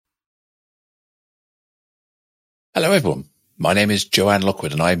Hello everyone, my name is Joanne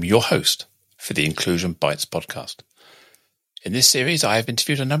Lockwood and I am your host for the Inclusion Bites podcast. In this series I have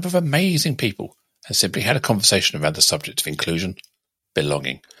interviewed a number of amazing people and simply had a conversation around the subject of inclusion,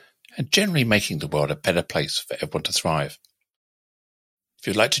 belonging and generally making the world a better place for everyone to thrive. If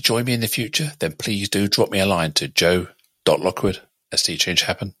you'd like to join me in the future, then please do drop me a line to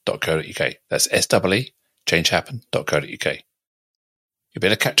joe.lockwood@changehappen.co.uk. That's S-E-E, changehappen.co.uk. You'll be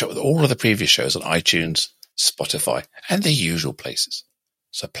able to catch up with all of the previous shows on iTunes, Spotify, and the usual places.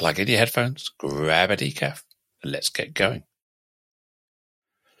 So plug in your headphones, grab a decaf, and let's get going.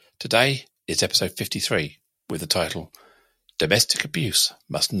 Today is episode 53 with the title, Domestic Abuse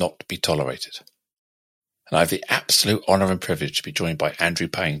Must Not Be Tolerated. And I have the absolute honour and privilege to be joined by Andrew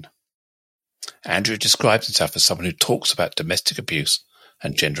Payne. Andrew describes himself as someone who talks about domestic abuse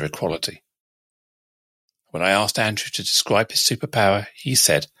and gender equality. When I asked Andrew to describe his superpower, he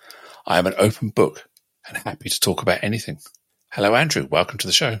said, I am an open book and happy to talk about anything. Hello, Andrew. Welcome to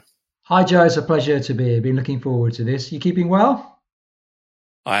the show. Hi, Joe. It's a pleasure to be here. Been looking forward to this. You keeping well?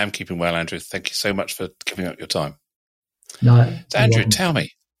 I am keeping well, Andrew. Thank you so much for giving up your time. No. So, Andrew, tell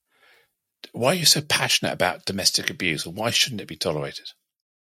me, why are you so passionate about domestic abuse and why shouldn't it be tolerated?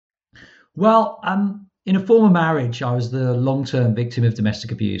 Well, in a former marriage, I was the long-term victim of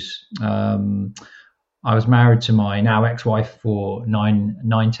domestic abuse. I was married to my now ex-wife for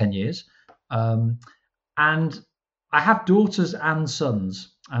 10 years. And I have daughters and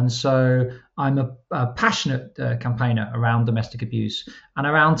sons. And so I'm a passionate campaigner around domestic abuse and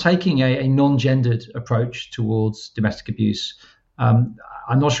around taking a non-gendered approach towards domestic abuse. I'm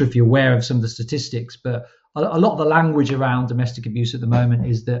not sure if you're aware of some of the statistics, but a lot of the language around domestic abuse at the moment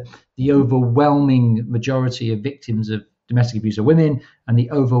is that the overwhelming majority of victims of domestic abuse are women and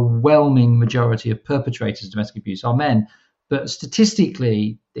the overwhelming majority of perpetrators of domestic abuse are men. But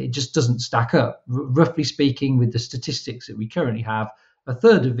statistically, it just doesn't stack up. Roughly speaking, with the statistics that we currently have, a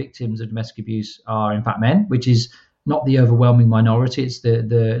third of victims of domestic abuse are in fact men, which is not the overwhelming minority. It's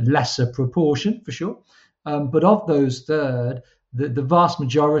the lesser proportion for sure. But of those third, the vast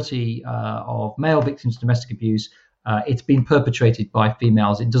majority of male victims of domestic abuse, it's been perpetrated by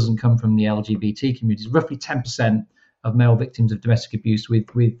females. It doesn't come from the LGBT communities. Roughly 10% of male victims of domestic abuse with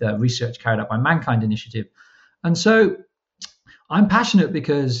research carried out by Mankind Initiative. And so I'm passionate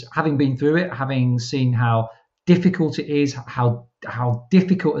because having been through it, having seen how difficult it is, how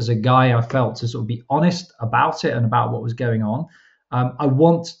difficult as a guy I felt to sort of be honest about it and about what was going on. I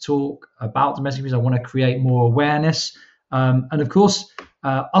want to talk about domestic abuse. I want to create more awareness. And of course,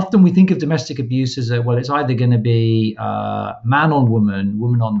 often we think of domestic abuse as it's either going to be man on woman,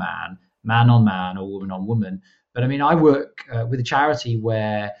 woman on man on man, or woman on woman. But I mean, I work with a charity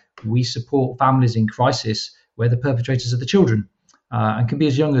where we support families in crisis where the perpetrators are the children. And can be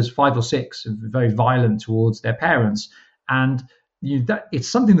as young as 5 or 6, very violent towards their parents. And that it's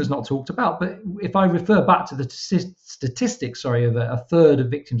something that's not talked about. But if I refer back to the statistics, of a third of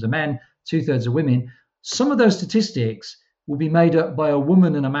victims are men, 2/3 are women, some of those statistics will be made up by a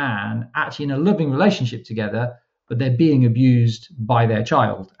woman and a man actually in a loving relationship together, but they're being abused by their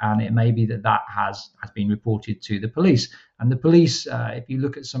child. And it may be that has been reported to the police. And the police, if you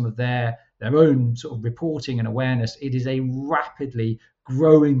look at some of their own sort of reporting and awareness, it is a rapidly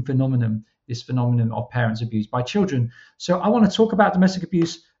growing phenomenon, this phenomenon of parents abused by children. So I want to talk about domestic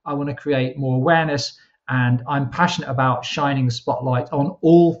abuse. I want to create more awareness. And I'm passionate about shining the spotlight on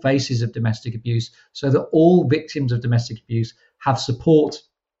all faces of domestic abuse so that all victims of domestic abuse have support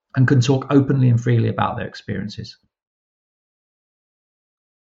and can talk openly and freely about their experiences.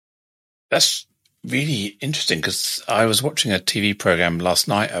 That's really interesting because I was watching a TV program last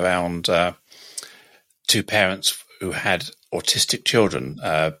night around two parents who had autistic children,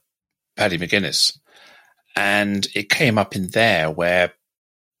 Paddy McGuinness, and it came up in there where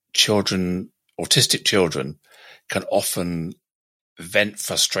autistic children can often vent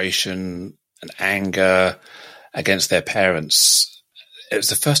frustration and anger against their parents. It was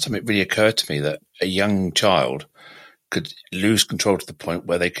the first time it really occurred to me that a young child could lose control to the point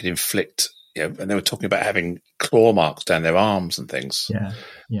where they could inflict, and they were talking about having claw marks down their arms and things.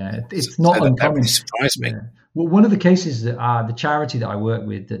 Yeah, it's not uncommon. That really surprised me. Yeah. Well, one of the cases that the charity that I work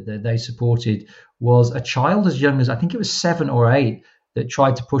with that they supported was a child as young as, I think it was 7 or 8, that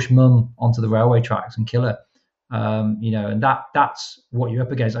tried to push mum onto the railway tracks and kill her. And that's what you're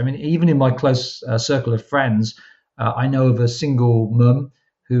up against. I mean, even in my close circle of friends, I know of a single mum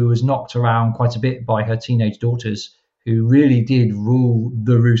who was knocked around quite a bit by her teenage daughters, who really did rule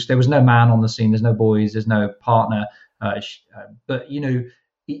the roost. There was no man on the scene. There's no boys. There's no partner. But,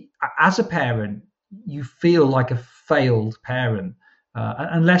 as a parent, you feel like a failed parent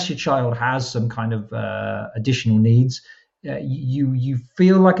unless your child has some kind of additional needs, you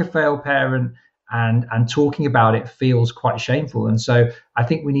feel like a failed parent, and talking about it feels quite shameful. And so I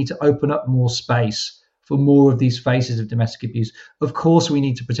think we need to open up more space for more of these faces of domestic abuse. Of course, we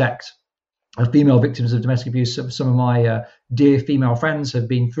need to protect female victims of domestic abuse. Some of my dear female friends have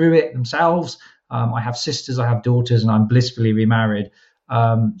been through it themselves. I have sisters, I have daughters, and I'm blissfully remarried.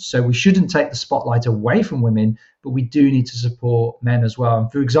 So we shouldn't take the spotlight away from women, but we do need to support men as well.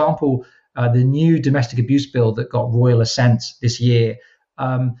 And for example, the new domestic abuse bill that got royal assent this year,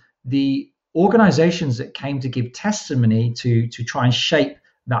 the organizations that came to give testimony to try and shape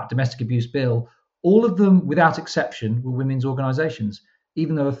that domestic abuse bill, all of them, without exception, were women's organizations,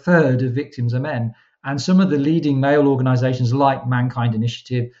 even though a third of victims are men. And some of the leading male organizations like Mankind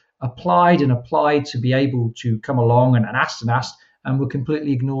Initiative applied to be able to come along and asked, and were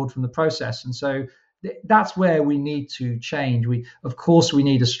completely ignored from the process. And so that's where we need to change. Of course, we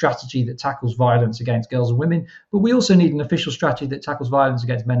need a strategy that tackles violence against girls and women, but we also need an official strategy that tackles violence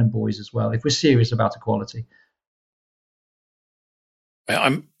against men and boys as well, if we're serious about equality.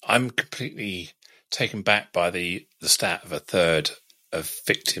 I'm completely taken back by the stat of a third of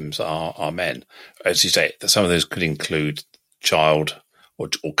victims are men. As you say, some of those could include child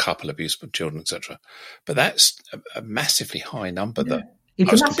or couple abuse of children, etc. But that's a massively high number. Yeah.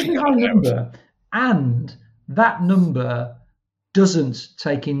 It's a massively high number, and that number doesn't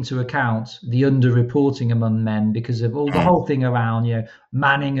take into account the underreporting among men because of all the whole thing around,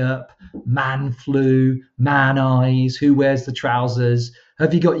 manning up, man flu, man eyes, who wears the trousers,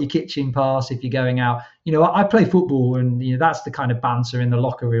 have you got your kitchen pass if you're going out? I play football, and that's the kind of banter in the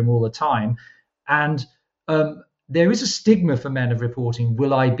locker room all the time. And there is a stigma for men of reporting.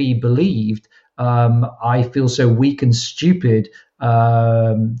 Will I be believed? I feel so weak and stupid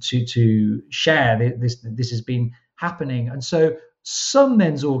to share this has been happening. And so some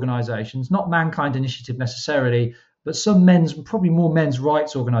men's organizations, not Mankind Initiative necessarily, but some probably more men's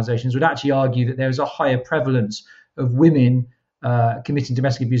rights organizations would actually argue that there is a higher prevalence of women committing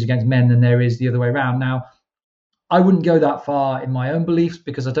domestic abuse against men than there is the other way around. Now, I wouldn't go that far in my own beliefs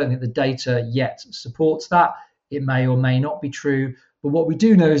because I don't think the data yet supports that. It may or may not be true. But what we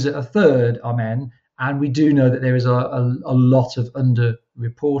do know is that a third are men, and we do know that there is a lot of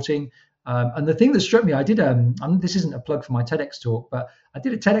underreporting. And the thing that struck me, I did, this isn't a plug for my TEDx talk, but I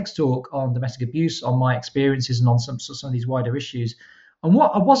did a TEDx talk on domestic abuse, on my experiences and on some of these wider issues. And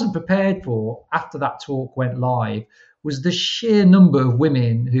what I wasn't prepared for after that talk went live was the sheer number of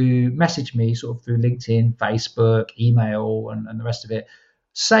women who messaged me sort of through LinkedIn, Facebook, email, and the rest of it,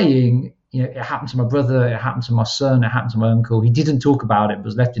 saying, it happened to my brother, it happened to my son, it happened to my uncle. He didn't talk about it, but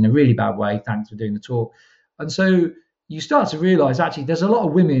was left in a really bad way. Thanks for doing the talk. And so you start to realize, actually, there's a lot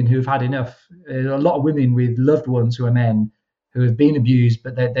of women who've had enough. There's a lot of women with loved ones who are men who have been abused,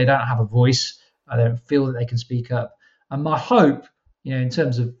 but they don't have a voice. They don't feel that they can speak up. And my hope, in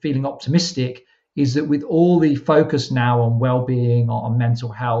terms of feeling optimistic, is that with all the focus now on well-being, on mental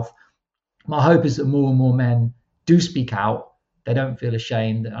health, my hope is that more and more men do speak out. They don't feel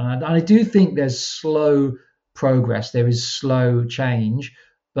ashamed. And I do think there's slow progress. There is slow change.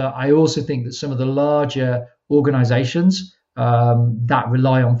 But I also think that some of the larger organizations that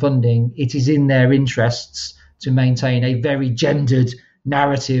rely on funding, it is in their interests to maintain a very gendered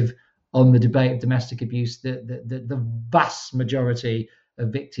narrative on the debate of domestic abuse. The vast majority of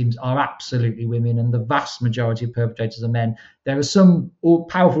victims are absolutely women, and the vast majority of perpetrators are men. There are some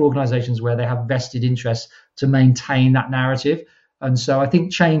powerful organizations where they have vested interests to maintain that narrative. And so I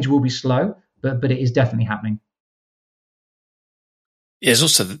think change will be slow, but it is definitely happening. There's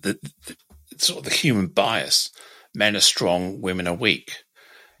also the sort of the human bias. Men are strong, women are weak.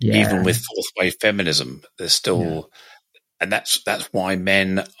 Yeah. Even with fourth wave feminism, there's still, and that's why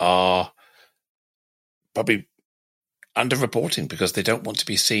men are probably underreporting, because they don't want to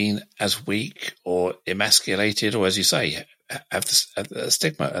be seen as weak or emasculated, or, as you say, have the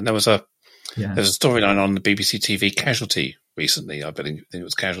stigma. And there was a storyline on the BBC TV, Casualty, recently. I think it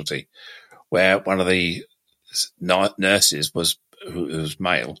was Casualty, where one of the nurses who was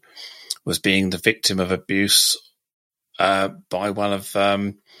male, was being the victim of abuse by one of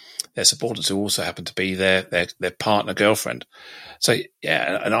their supporters, who also happened to be their partner girlfriend. So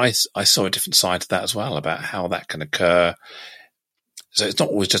and I saw a different side to that as well, about how that can occur. So it's not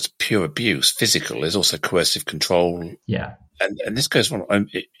always just pure abuse, physical. There's also coercive control. Yeah. And this goes on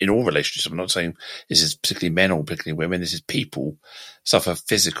in all relationships. I'm not saying this is particularly men or particularly women. This is people suffer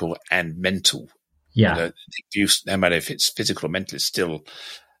physical and mental. Yeah. The abuse, no matter if it's physical or mental, is still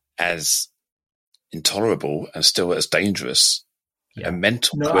as intolerable and still as dangerous a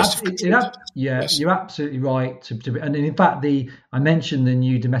mental No, coercive control. Yes. you're absolutely right. And in fact, I mentioned the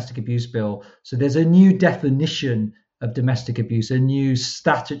new domestic abuse bill. So there's a new definition of domestic abuse, a new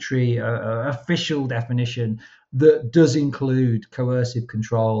statutory official definition that does include coercive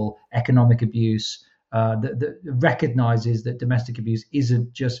control, economic abuse, that recognizes that domestic abuse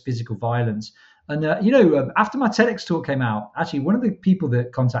isn't just physical violence. And after my TEDx talk came out, actually one of the people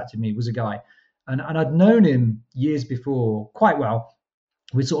that contacted me was a guy, and I'd known him years before quite well.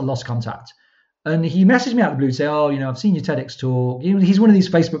 We sort of lost contact. And he messaged me out of the blue to say, "Oh, I've seen your TEDx talk." He's one of these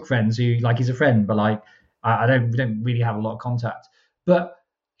Facebook friends who, like, he's a friend, but like, we don't really have a lot of contact. But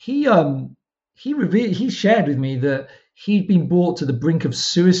he shared with me that he'd been brought to the brink of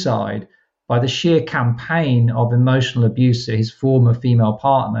suicide by the sheer campaign of emotional abuse that his former female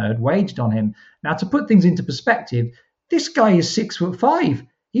partner had waged on him. Now, to put things into perspective, this guy is 6'5".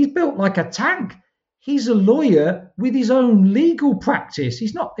 He's built like a tank. He's a lawyer with his own legal practice.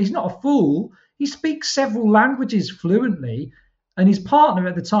 He's not a fool. He speaks several languages fluently. And his partner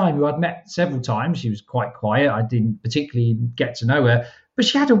at the time, who I'd met several times, she was quite quiet. I didn't particularly get to know her, but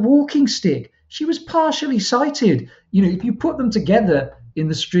she had a walking stick. She was partially sighted. If you put them together in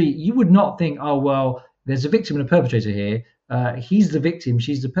the street, you would not think, oh, well, there's a victim and a perpetrator here. He's the victim,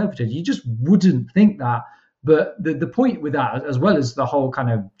 she's the perpetrator. You just wouldn't think that. But the point with that, as well as the whole kind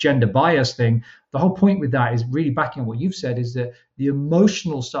of gender bias thing, the whole point with that is really backing up what you've said, is that the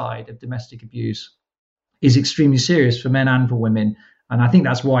emotional side of domestic abuse is extremely serious for men and for women. And I think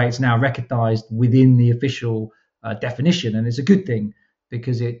that's why it's now recognized within the official definition. And it's a good thing,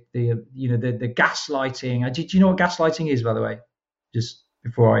 because the gaslighting. Do you know what gaslighting is, by the way? Just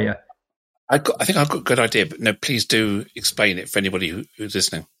before I think I've got a good idea, but no, please do explain it for anybody who's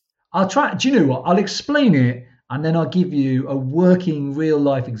listening. I'll try. Do you know what? I'll explain it, and then I'll give you a working real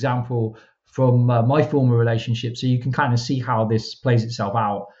life example from my former relationship, so you can kind of see how this plays itself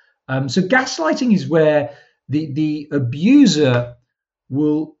out. So gaslighting is where the abuser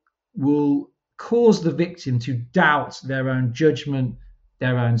will cause the victim to doubt their own judgment,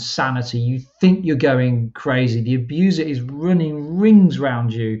 their own sanity. You think you're going crazy. The abuser is running rings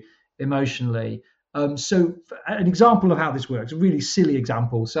around you emotionally. So an example of how this works, a really silly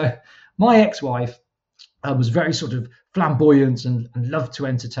example. So my ex-wife was very sort of flamboyant and loved to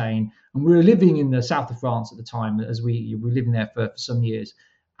entertain. And we were living in the south of France at the time, as we were living there for some years.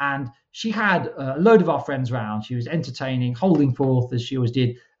 And she had a load of our friends around. She was entertaining, holding forth, as she always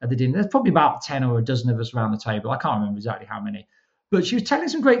did at the dinner. There's probably about 10 or a dozen of us around the table. I can't remember exactly how many. But she was telling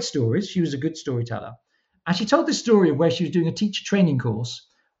some great stories. She was a good storyteller. And she told this story of where she was doing a teacher training course,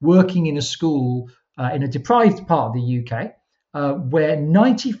 working in a school in a deprived part of the UK, where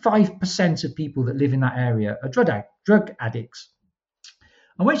 95% of people that live in that area are drug addicts.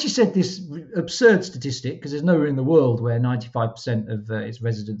 And when she said this absurd statistic, because there's nowhere in the world where 95% of its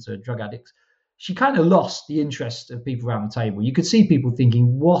residents are drug addicts, she kind of lost the interest of people around the table. You could see people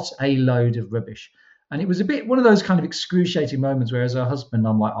thinking, what a load of rubbish. And it was a bit one of those kind of excruciating moments where, as her husband,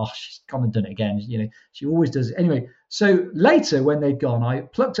 I'm like, oh, she's gone and done it again. She always does it. Anyway, so later when they'd gone, I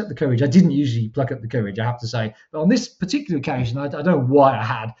plucked up the courage. I didn't usually pluck up the courage, I have to say. But on this particular occasion, I don't know why I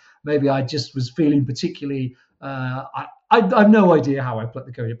had. Maybe I just was feeling particularly, I have no idea how I plucked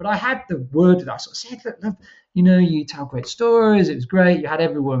the courage. But I had the word that I sort of said, look, you tell great stories. It was great. You had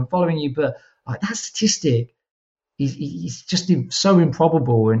everyone following you. But that statistic, he's just so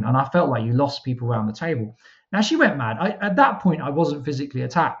improbable, and I felt like you lost people around the table. Now, she went mad. At that point, I wasn't physically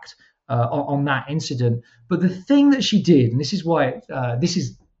attacked on that incident, but the thing that she did, and this is why this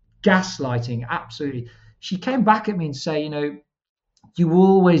is gaslighting, absolutely. She came back at me and say, you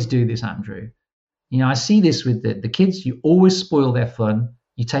always do this, Andrew. I see this with the kids. You always spoil their fun.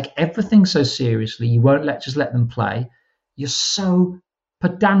 You take everything so seriously. You won't just let them play. You're so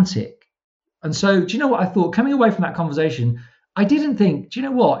pedantic. And so, do you know what I thought? Coming away from that conversation, I didn't think, do you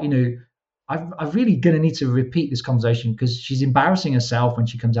know what? I'm really going to need to repeat this conversation, because she's embarrassing herself when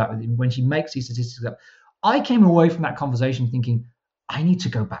she comes out with it, when she makes these statistics up. I came away from that conversation thinking, I need to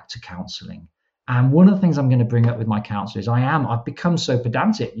go back to counselling. And one of the things I'm going to bring up with my counsellor is I've become so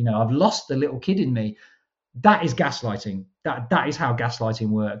pedantic. I've lost the little kid in me. That is gaslighting. That is how gaslighting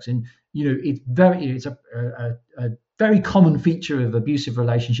works. And, it's a very common feature of abusive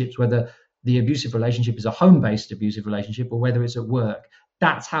relationships, whether the abusive relationship is a home-based abusive relationship or whether it's at work.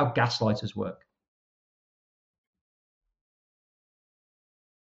 That's how gaslighters work.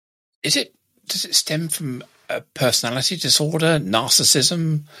 Does it stem from a personality disorder,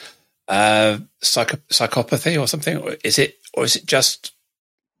 narcissism, psychopathy or something? Or is it just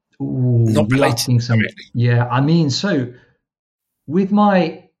not related? Yeah, so with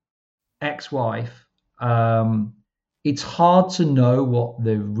my ex-wife, it's hard to know what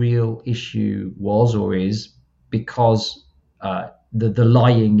the real issue was or is, because the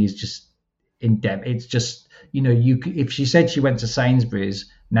lying is just in depth. It's just, if she said she went to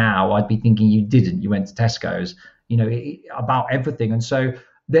Sainsbury's now, I'd be thinking you didn't. You went to Tesco's. About everything. And so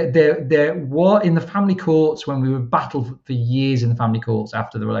there were, in the family courts, when we were battled for years in the family courts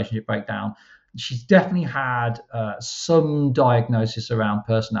after the relationship breakdown, she's definitely had some diagnosis around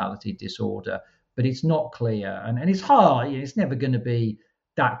personality disorder, but it's not clear, and it's hard. It's never going to be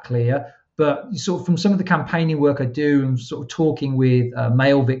that clear. But sort of from some of the campaigning work I do, and sort of talking with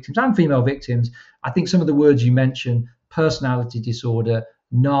male victims and female victims, I think some of the words you mentioned, personality disorder,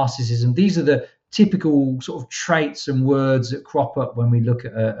 narcissism, these are the typical sort of traits and words that crop up when we look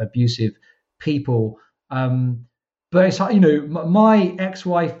at abusive people. But it's like, my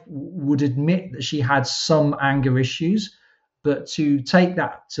ex-wife would admit that she had some anger issues, but to take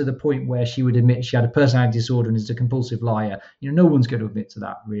that to the point where she would admit she had a personality disorder and is a compulsive liar, no one's going to admit to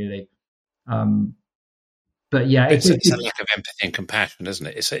that, really. But yeah, it's a lack of empathy and compassion, isn't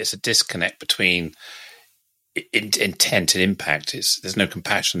it? It's a disconnect between intent and impact. There's no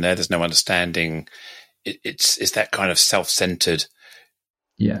compassion there. There's no understanding. It's that kind of self-centered,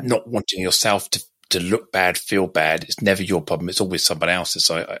 not wanting yourself to look bad, feel bad. It's never your problem. It's always someone else's.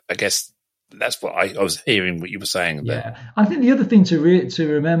 So I guess that's what I was hearing what you were saying there. Yeah, I think the other thing to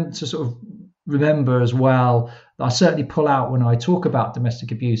remember, to sort of remember as well, that I certainly pull out when I talk about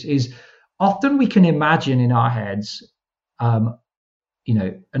domestic abuse, is often we can imagine in our heads, an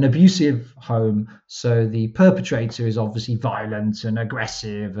abusive home. So the perpetrator is obviously violent and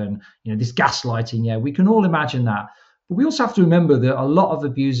aggressive, and this gaslighting. Yeah, we can all imagine that, but we also have to remember that a lot of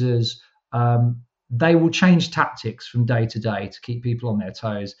abusers, they will change tactics from day to day to keep people on their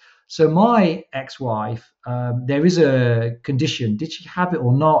toes. So my ex-wife, there is a condition. Did she have it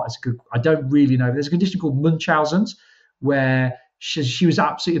or not? I don't really know. There's a condition called Munchausen's, where she was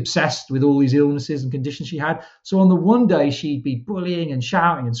absolutely obsessed with all these illnesses and conditions she had. So on the one day, she'd be bullying and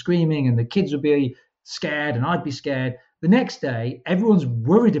shouting and screaming, and the kids would be scared and I'd be scared. The next day, everyone's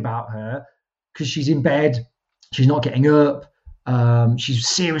worried about her because she's in bed. She's not getting up. She's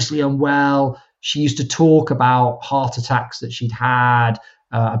seriously unwell. She used to talk about heart attacks that she'd had,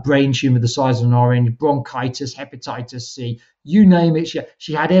 a brain tumor the size of an orange, bronchitis, hepatitis C, you name it.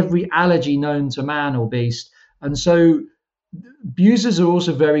 She had every allergy known to man or beast. And so abusers are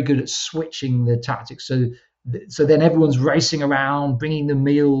also very good at switching the tactics. So then everyone's racing around, bringing them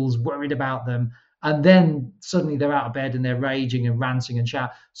meals, worried about them. And then suddenly they're out of bed and they're raging and ranting and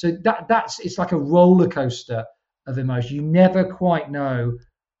shouting. So it's like a roller coaster of emotion. You never quite know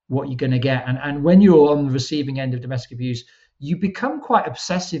what you're going to get. And when you're on the receiving end of domestic abuse, you become quite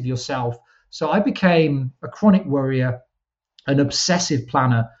obsessive yourself. So I became a chronic worrier, an obsessive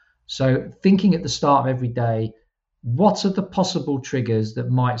planner. So thinking at the start of every day, what are the possible triggers that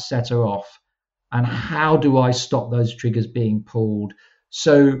might set her off? And how do I stop those triggers being pulled?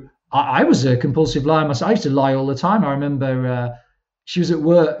 So I was a compulsive liar myself. I used to lie all the time. I remember she was at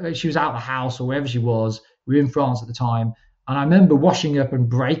work, she was out of the house or wherever she was. We were in France at the time. And I remember washing up and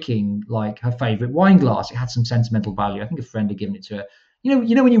breaking like her favorite wine glass. It had some sentimental value. I think a friend had given it to her.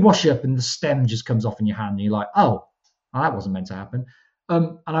 You know when you wash up and the stem just comes off in your hand and you're like, oh, that wasn't meant to happen.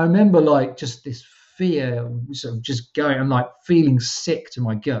 And I remember like just this fear sort of just going and like feeling sick to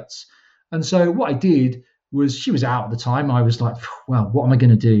my guts. And so what I did was, she was out at the time. I was like, well, what am I going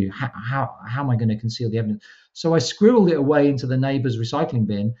to do? How am I going to conceal the evidence? So I squirreled it away into the neighbour's recycling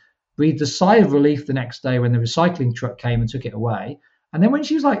bin, breathed a sigh of relief the next day when the recycling truck came and took it away. And then when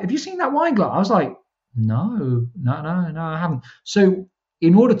she was like, have you seen that wine glass? I was like, no, I haven't. So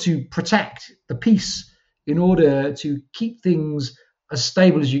in order to protect the peace, in order to keep things as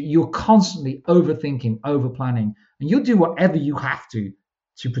stable as you're constantly overthinking, over planning, and you'll do whatever you have to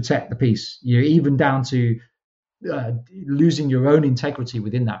protect the peace. Even down to losing your own integrity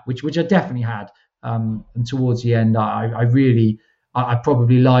within that, which I definitely had. And towards the end, I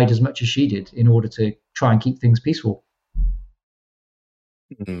probably lied as much as she did in order to try and keep things peaceful.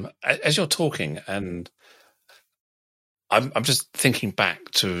 As you're talking, and I'm just thinking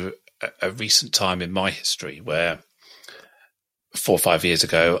back to a recent time in my history where 4 or 5 years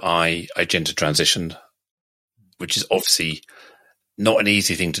ago, I gender transitioned, which is obviously not an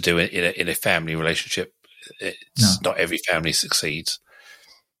easy thing to do in a family relationship. Not every family succeeds.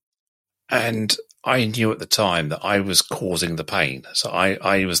 And I knew at the time that I was causing the pain. So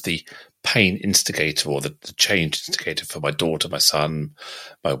I was the pain instigator, or the change instigator for my daughter, my son,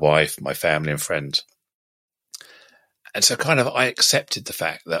 my wife, my family and friends. And so kind of I accepted the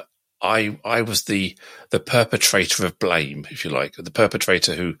fact that I was the perpetrator of blame, if you like, the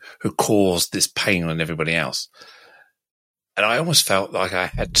perpetrator who caused this pain on everybody else. And I almost felt like I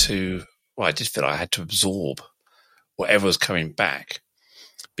had to, well, I did feel I had to absorb whatever was coming back,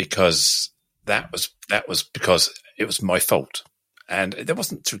 because that was because it was my fault. And it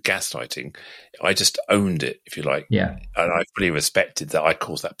wasn't through gaslighting. I just owned it, if you like. Yeah. And I fully respected that I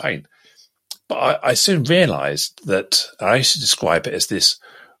caused that pain. But I soon realized that I used to describe it as this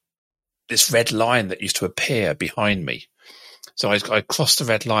red line that used to appear behind me. So I crossed the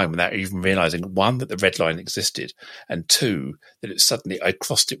red line without even realizing, one, that the red line existed, and two, that I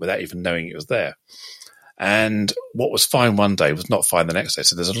crossed it without even knowing it was there. And what was fine one day was not fine the next day.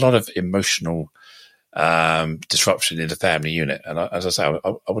 So there's a lot of emotional disruption in the family unit. And as I say,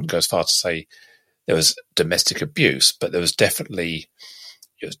 I wouldn't go as far to say there was domestic abuse, but it was definitely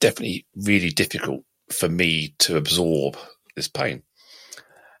really difficult for me to absorb this pain.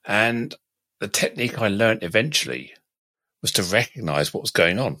 And the technique I learned eventually was to recognize what was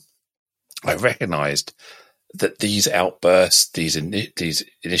going on. I recognized that these outbursts, these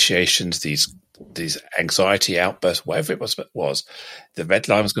initiations, these anxiety outbursts, whatever it was, the red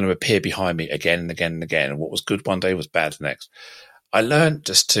line was going to appear behind me again and again and again. And what was good one day was bad the next. I learned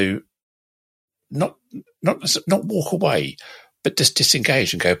just to not walk away, but just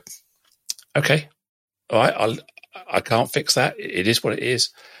disengage and go, okay, all right, I can't fix that. It is what it is.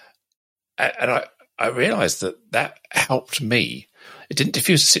 And I realized that helped me. It didn't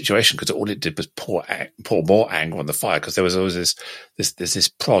diffuse the situation, because all it did was pour more anger on the fire, because there was always this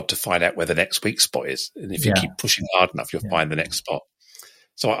prod to find out where the next weak spot is. And if you keep pushing hard enough, you'll find the next spot.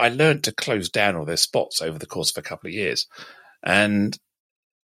 So I learned to close down all those spots over the course of a couple of years. And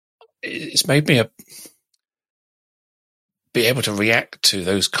it's made me be able to react to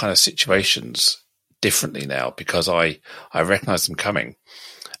those kind of situations differently now, because I recognize them coming.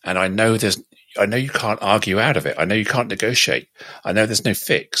 And I know you can't argue out of it. I know you can't negotiate. I know there's no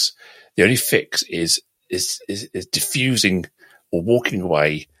fix. The only fix is diffusing or walking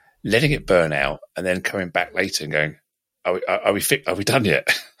away, letting it burn out, and then coming back later and going, are we done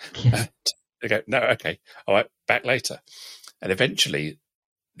yet? Yeah. They go, no, okay, all right, back later. And eventually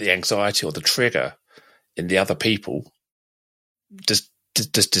the anxiety or the trigger in the other people just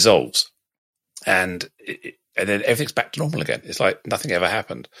dissolves. And then everything's back to normal again. It's like nothing ever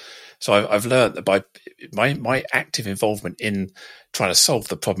happened. So I've learned that by my active involvement in trying to solve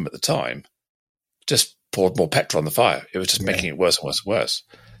the problem at the time just poured more petrol on the fire. It was just making it worse and worse and worse.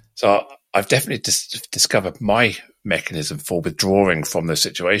 So I've definitely discovered my mechanism for withdrawing from those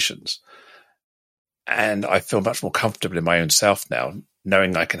situations. And I feel much more comfortable in my own self now,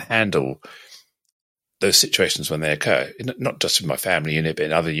 knowing I can handle those situations when they occur, not just in my family unit, but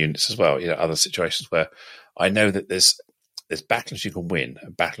in other units as well, other situations where I know that there's battles you can win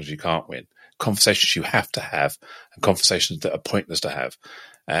and battles you can't win, conversations you have to have and conversations that are pointless to have.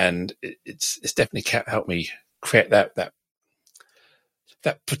 And it's definitely helped me create that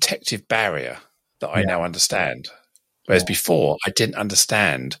protective barrier that I now understand. Whereas before I didn't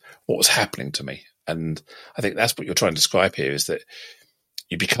understand what was happening to me. And I think that's what you're trying to describe here, is that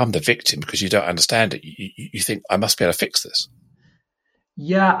you become the victim because you don't understand it. You think, I must be able to fix this.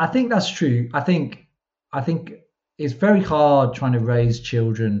 Yeah, I think that's true. I think it's very hard trying to raise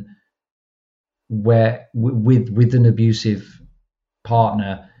children with an abusive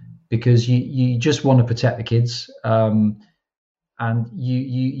partner, because you just want to protect the kids, and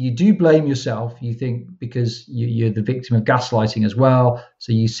you do blame yourself. You think, because you're the victim of gaslighting as well,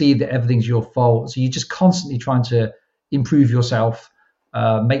 so you see that everything's your fault. So you're just constantly trying to improve yourself,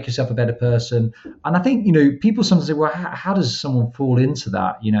 make yourself a better person. And I think, people sometimes say, well, how does someone fall into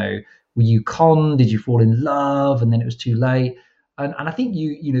that? Were you conned? Did you fall in love and then it was too late? And I think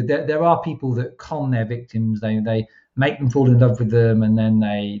there are people that con their victims. They make them fall in love with them, and then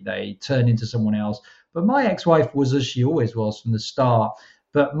they turn into someone else. But my ex-wife was as she always was from the start.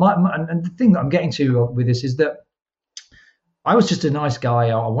 But and the thing that I'm getting to with this is that I was just a nice guy.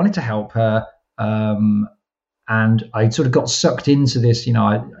 I wanted to help her. And I sort of got sucked into this.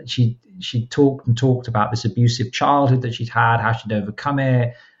 She talked about this abusive childhood that she'd had, how she'd overcome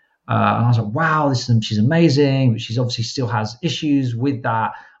it. And I was like, wow, she's amazing, but she's obviously still has issues with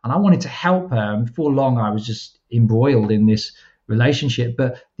that. And I wanted to help her. And before long, I was just embroiled in this relationship.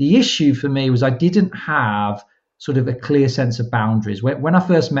 But the issue for me was I didn't have sort of a clear sense of boundaries. When I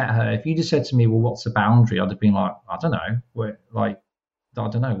first met her, if you just said to me, well, what's the boundary? I'd have been like, I don't know.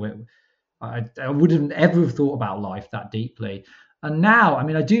 I wouldn't ever have thought about life that deeply. And now, I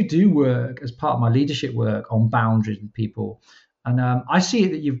mean, I do work as part of my leadership work on boundaries with people. And I see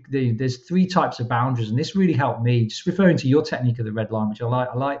it that there's three types of boundaries, and this really helped me. Just referring to your technique of the red line, which I like.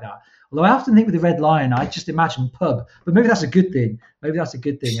 I like that. Although I often think with the red line, I just imagine pub, but maybe that's a good thing. Maybe that's a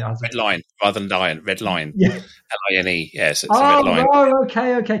good thing. Red line rather than lion. Red line. Yeah. L-I-N-E. Yes, it's a red line. Oh,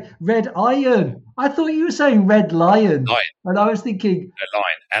 okay. Red iron. I thought you were saying red lion. Lion. And I was thinking Red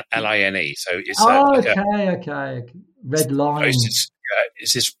line. L-I-N-E. So it's okay. Red line.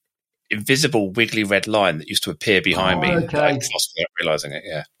 It's this invisible wiggly red line that used to appear behind me. Okay. I crossed without realizing it.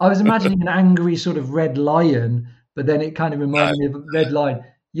 Yeah. I was imagining an angry sort of red lion, but then it kind of reminded me of a red line.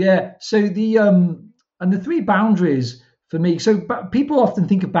 Yeah. So the three boundaries for me. So people often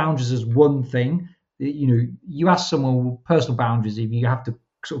think of boundaries as one thing. You ask someone personal boundaries, if you have to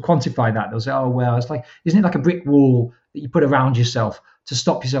sort of quantify that, they'll say, oh, well, it's like, isn't it like a brick wall that you put around yourself to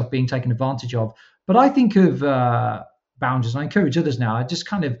stop yourself being taken advantage of? But I think of boundaries, and I encourage others now. I just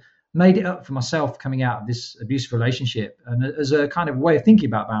kind of made it up for myself coming out of this abusive relationship. And as a kind of way of thinking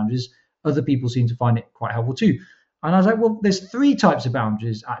about boundaries, other people seem to find it quite helpful too. And I was like, well, there's three types of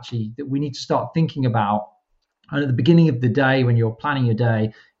boundaries actually that we need to start thinking about. And at the beginning of the day, when you're planning your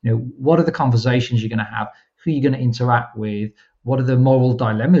day, what are the conversations you're going to have? Who are you going to interact with? What are the moral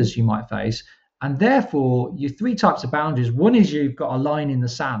dilemmas you might face? And therefore, your three types of boundaries. One is you've got a line in the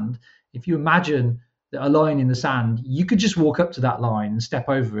sand. If you imagine that a line in the sand, you could just walk up to that line and step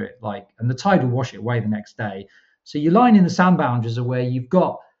over it, and the tide will wash it away the next day. So your line in the sand boundaries are where you've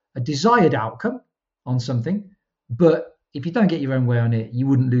got a desired outcome on something, but if you don't get your own way on it, you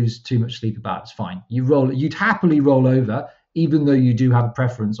wouldn't lose too much sleep about it. It's fine. You'd happily roll over, even though you do have a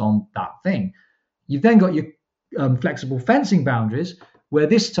preference on that thing. You've then got your flexible fencing boundaries, where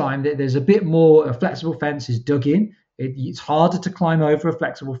this time there's a bit more. A flexible fence is dug in. It's harder to climb over a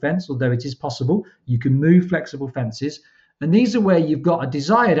flexible fence, although it is possible. You can move flexible fences. And these are where you've got a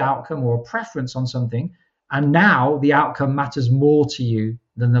desired outcome or a preference on something, and now the outcome matters more to you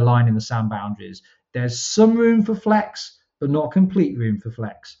than the line in the sand boundaries. There's some room for flex, but not complete room for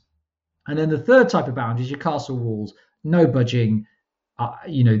flex. And then the third type of boundary is your castle walls. No budging.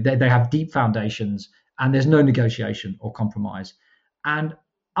 They have deep foundations, and there's no negotiation or compromise. And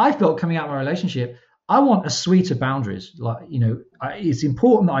I felt coming out of my relationship, I want a suite of boundaries. It's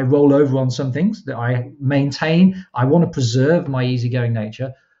important that I roll over on some things, that I maintain. I want to preserve my easygoing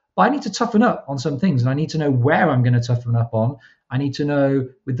nature, but I need to toughen up on some things, and I need to know where I'm going to toughen up on. I need to know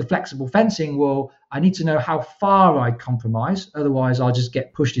with the flexible fencing, well, I need to know how far I compromise. Otherwise, I'll just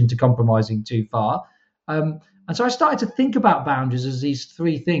get pushed into compromising too far. And so I started to think about boundaries as these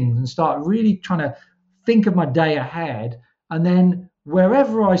three things and start really trying to think of my day ahead. And then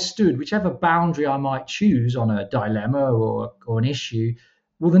wherever I stood, whichever boundary I might choose on a dilemma or an issue,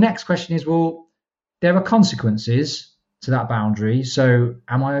 well, the next question is, well, there are consequences to that boundary. So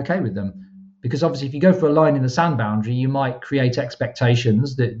am I okay with them? Because obviously, if you go for a line in the sand boundary, you might create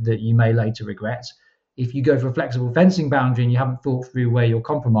expectations that you may later regret. If you go for a flexible fencing boundary and you haven't thought through where you'll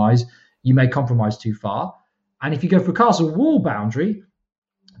compromise, you may compromise too far. And if you go for a castle wall boundary,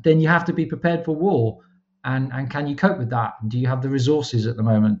 then you have to be prepared for war. And can you cope with that? Do you have the resources at the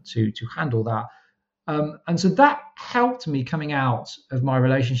moment to handle that? And so that helped me coming out of my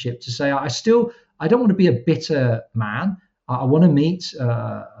relationship to say, I don't want to be a bitter man. I want to meet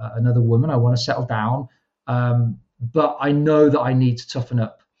another woman. I want to settle down. But I know that I need to toughen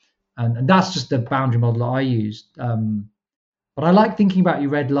up. And that's just the boundary model that I used. But I like thinking about your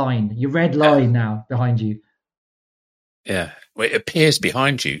red line now behind you. Yeah. Well, it appears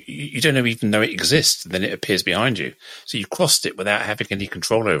behind you. You don't even know it exists. And then it appears behind you. So you crossed it without having any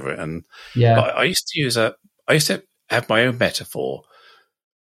control over it. And yeah, I used to have my own metaphor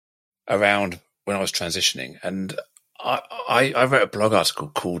around when I was transitioning. And I wrote a blog article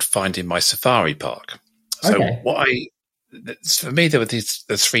called Finding My Safari Park. So for me, there were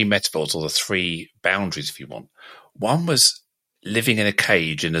the three metaphors, or the three boundaries, if you want. One was living in a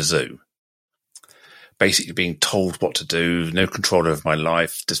cage in a zoo, basically being told what to do, no control over my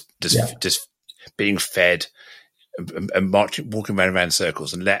life, just being fed and walking around in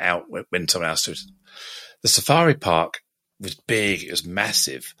circles and let out when someone else does it. The safari park was big, it was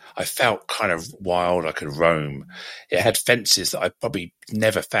massive. I felt kind of wild, I could roam. It had fences that I probably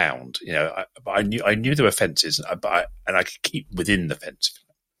never found, but I knew there were fences, and I could keep within the fence.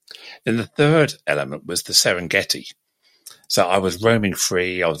 Then the third element was the Serengeti. So I was roaming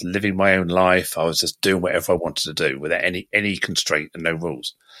free, I was living my own life, I was just doing whatever I wanted to do without any constraint and no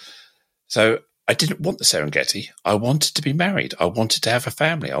rules. So I didn't want the Serengeti. I wanted to be married. I wanted to have a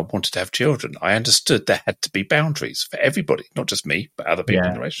family. I wanted to have children. I understood there had to be boundaries for everybody, not just me, but other people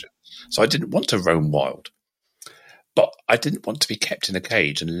in the relationship. So I didn't want to roam wild. But I didn't want to be kept in a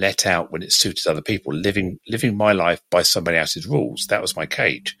cage and let out when it suited other people, living my life by somebody else's rules. That was my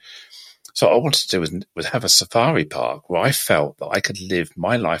cage. So what I wanted to do was have a safari park where I felt that I could live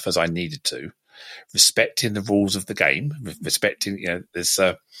my life as I needed to, respecting the rules of the game, respecting, there's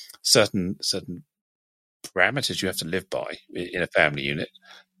certain parameters you have to live by in a family unit,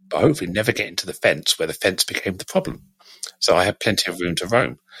 but hopefully never get into the fence where the fence became the problem. So I had plenty of room to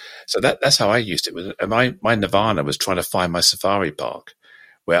roam. So that's how I used it. My nirvana was trying to find my safari park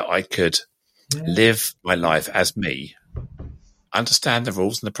where I could live my life as me, understand the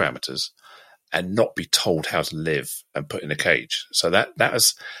rules and the parameters, and not be told how to live and put in a cage. So that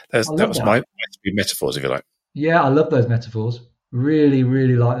was my three metaphors, if you like. Yeah, I love those metaphors. Really,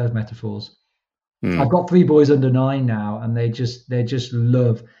 really like those metaphors. I've got 3 boys under 9 now, and they just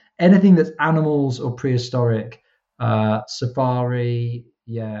love anything that's animals or prehistoric, safari.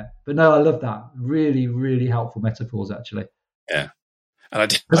 Yeah, but no, I love that. Really, really helpful metaphors, actually. Yeah, and I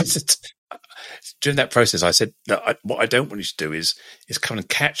did during that process. I said, no, what I don't want you to do is come and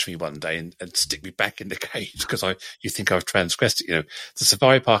catch me one day and stick me back in the cage because you think I've transgressed it. The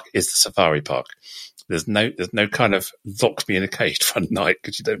safari park is the safari park. There's no kind of lock me in a cage one night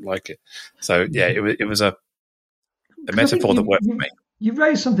because you don't like it. So yeah, it was a metaphor that worked for me. You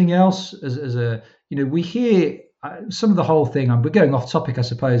raised something else as a we hear some of the whole thing. We're going off topic, I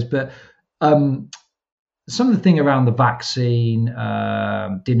suppose, but some of the thing around the vaccine,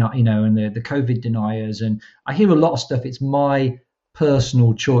 and the COVID deniers, and I hear a lot of stuff. It's my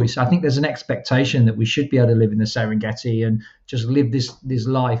personal choice. I think there's an expectation that we should be able to live in the Serengeti and just live this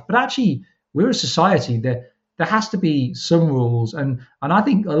life, but actually, we're a society. There has to be some rules, and I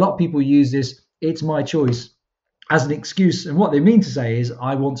think a lot of people use this "it's my choice" as an excuse, and what they mean to say is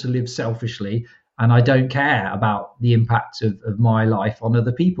I want to live selfishly and I don't care about the impact of my life on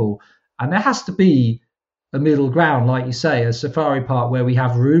other people. And there has to be a middle ground, like you say, a safari park where we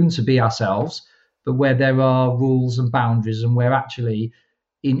have room to be ourselves, but where there are rules and boundaries, and where actually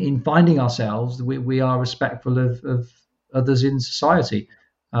in finding ourselves, we are respectful of others in society.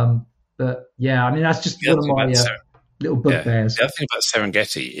 But yeah, I mean, that's just one of my little bugbears. The other thing about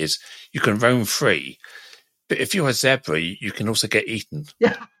Serengeti is you can roam free, but if you're a zebra, you can also get eaten.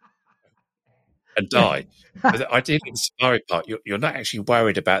 Yeah. And die. But ideally, in the safari park, you're not actually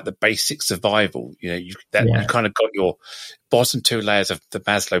worried about the basic survival. You kind of got your bottom 2 layers of the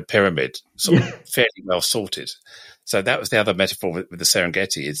Maslow pyramid sort of fairly well sorted. So that was the other metaphor with the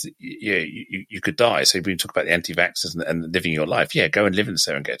Serengeti is you could die. So when you talk about the anti-vaxxers and living your life, go and live in the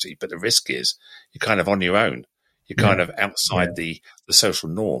Serengeti. But the risk is you're kind of on your own. You're kind of outside the social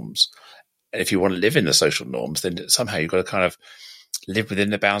norms. And if you want to live in the social norms, then somehow you've got to kind of live within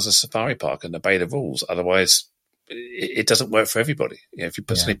the bounds of safari park and obey the rules. Otherwise, it doesn't work for everybody. If you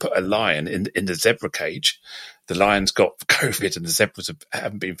suddenly put a lion in the zebra cage, the lion's got COVID and the zebras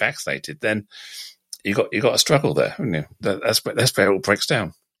haven't been vaccinated, then you got a struggle there, haven't you? That's where it all breaks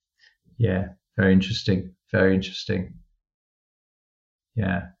down. Yeah, very interesting. Very interesting.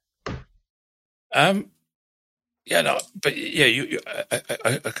 Yeah. I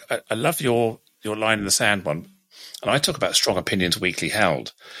love your line in the sand one. And I talk about strong opinions weakly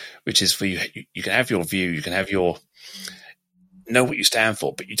held, which is for you can have your view, you can have know what you stand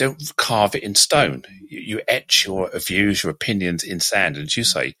for, but you don't carve it in stone. You etch your views, your opinions in sand. And as you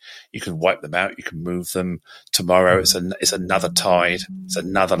say, you can wipe them out, you can move them. Tomorrow it's another tide, it's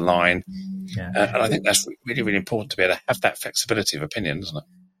another line. Yeah. And I think that's really, really important to be able to have that flexibility of opinion, isn't it?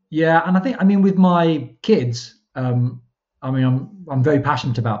 Yeah, and I think, with my kids, I'm very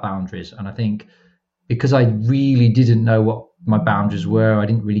passionate about boundaries, and I think because I really didn't know what my boundaries were, I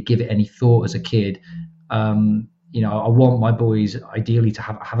didn't really give it any thought as a kid. I want my boys ideally to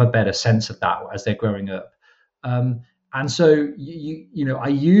have a better sense of that as they're growing up. And so, I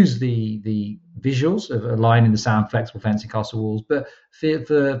use the visuals of a line in the sand, flexible fencing, castle walls. But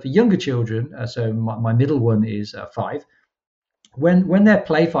for younger children, so my middle one is 5. When they're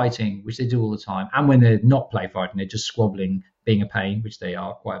play fighting, which they do all the time, and when they're not play fighting, they're just squabbling, being a pain, which they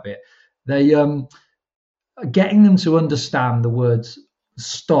are quite a bit. They getting them to understand the words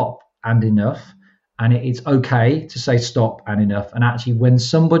stop and enough, and it's okay to say stop and enough. And actually, when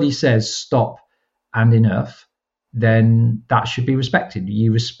somebody says stop and enough, then that should be respected.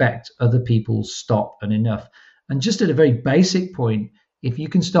 You respect other people's stop and enough. And just at a very basic point, if you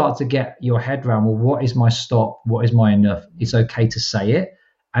can start to get your head around, well, what is my stop? What is my enough? It's okay to say it,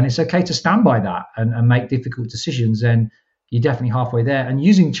 and it's okay to stand by that and make difficult decisions. Then you're definitely halfway there. And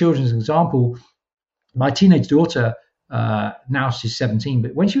using children as an example, my teenage daughter, now she's 17,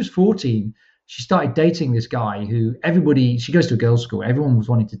 but when she was 14, she started dating this guy who she goes to a girls' school, everyone was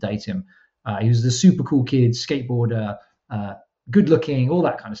wanting to date him. He was the super cool kid, skateboarder, good looking, all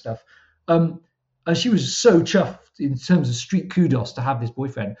that kind of stuff. And she was so chuffed in terms of street kudos to have this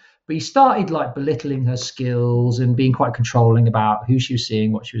boyfriend. But he started like belittling her skills and being quite controlling about who she was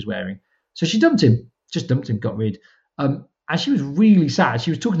seeing, what she was wearing. So she dumped him, got rid. And she was really sad.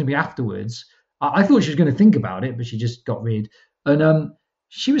 She was talking to me afterwards. I thought she was going to think about it, but she just got rid. And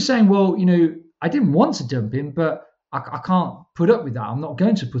she was saying, well, I didn't want to dump him, but I can't put up with that. I'm not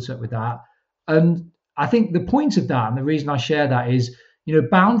going to put up with that. And I think the point of that, and the reason I share that is,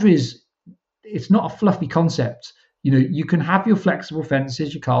 boundaries, it's not a fluffy concept. You can have your flexible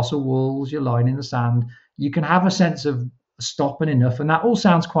fences, your castle walls, your line in the sand. You can have a sense of stop and enough. And that all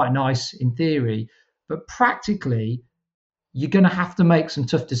sounds quite nice in theory, but practically, you're going to have to make some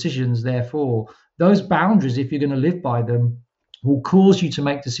tough decisions. Therefore, those boundaries, if you're going to live by them, will cause you to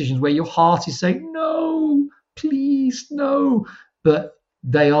make decisions where your heart is saying, no, please, no. But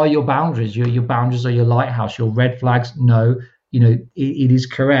they are your boundaries. Your boundaries are your lighthouse, your red flags. No, it is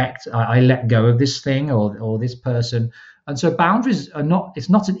correct. I let go of this thing or this person. And so boundaries it's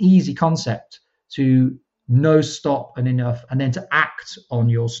not an easy concept to know stop and enough, and then to act on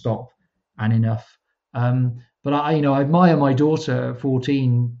your stop and enough. But I admire my daughter,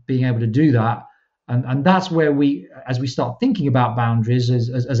 14, being able to do that. And that's where as we start thinking about boundaries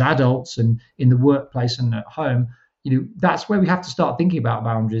as adults and in the workplace and at home, that's where we have to start thinking about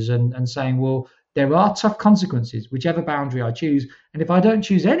boundaries and saying, well, there are tough consequences, whichever boundary I choose. And if I don't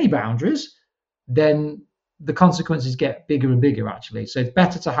choose any boundaries, then the consequences get bigger and bigger, actually. So it's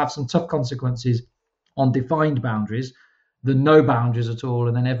better to have some tough consequences on defined boundaries than no boundaries at all.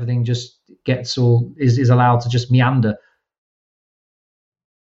 And then everything just is allowed to just meander.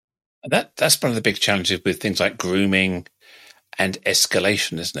 That's one of the big challenges with things like grooming and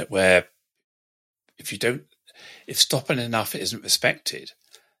escalation, isn't it? Where if stopping enough isn't respected,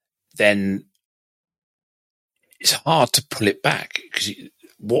 then it's hard to pull it back, because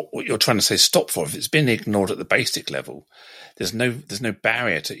what you're trying to say stop for, if it's been ignored at the basic level, there's no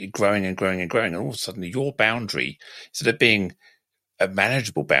barrier to it growing and growing and growing, and all of a sudden your boundary, instead of being a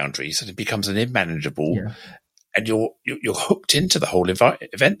manageable boundary, suddenly becomes an immanageable, and you're hooked into the whole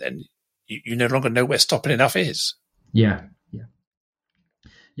event. Then you no longer know where stopping enough is. Yeah,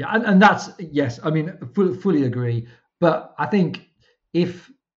 and that's, yes, I mean, fully agree. But I think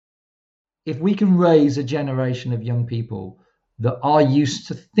if we can raise a generation of young people that are used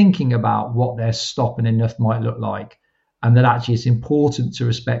to thinking about what their stop and enough might look like, and that actually it's important to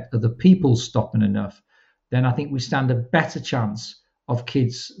respect other people's stop and enough, then I think we stand a better chance of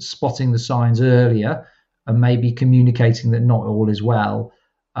kids spotting the signs earlier and maybe communicating that not all is well.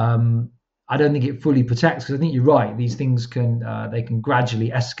 I don't think it fully protects, because I think you're right. These things can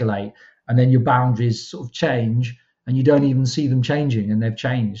gradually escalate, and then your boundaries sort of change, and you don't even see them changing, and they've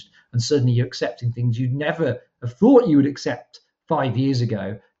changed. And suddenly you're accepting things you'd never have thought you would accept 5 years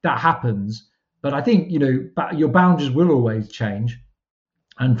ago. That happens. But I think, your boundaries will always change.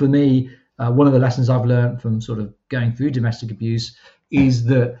 And for me, one of the lessons I've learned from sort of going through domestic abuse is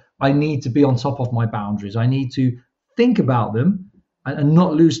that I need to be on top of my boundaries. I need to think about them and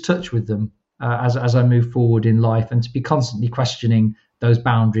not lose touch with them as I move forward in life, and to be constantly questioning those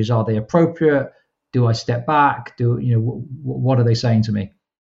boundaries. Are they appropriate? Do I step back? What are they saying to me?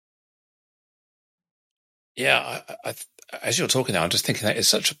 Yeah, as you're talking now, I'm just thinking that it's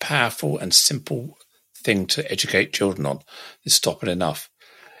such a powerful and simple thing to educate children on, is stopping enough.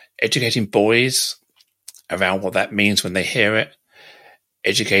 Educating boys around what that means when they hear it,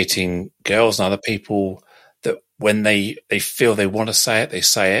 educating girls and other people that when they feel they want to say it, they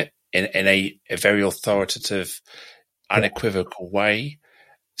say it in a very authoritative, unequivocal way,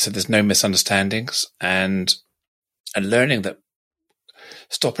 so there's no misunderstandings, and learning that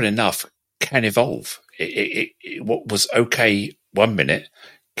stopping enough can evolve. What was okay 1 minute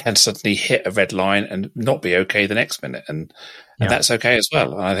can suddenly hit a red line and not be okay the next minute, and that's okay as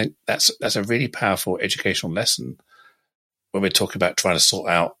well. And I think that's a really powerful educational lesson when we're talking about trying to sort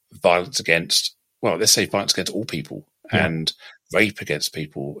out violence against, well, let's say violence against all people, and rape against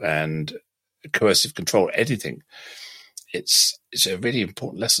people, and coercive control, anything. It's a really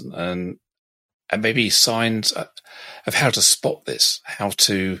important lesson, and maybe signs of how to spot this, how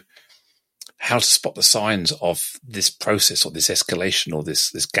to spot the signs of this process or this escalation or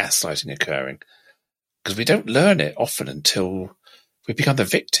this gaslighting occurring, because we don't learn it often until we become the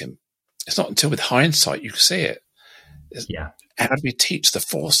victim. It's not until with hindsight you can see it. How do we teach the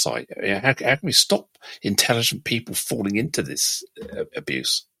foresight? How can we stop intelligent people falling into this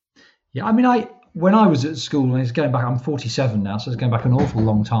abuse? Yeah, I mean, when I was at school, and it's going back, I'm 47 now, so it's going back an awful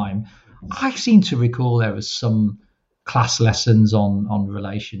long time. I seem to recall there was some class lessons on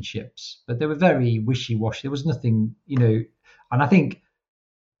relationships, but they were very wishy-washy. There was nothing, and I think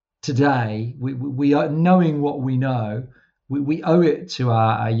today we are knowing what we know. We owe it to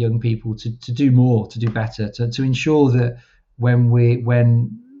our young people to do more, to do better, to ensure that when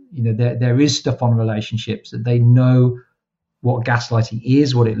there is stuff on relationships, that they know what gaslighting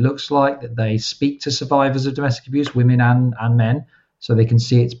is, what it looks like, that they speak to survivors of domestic abuse, women and men, so they can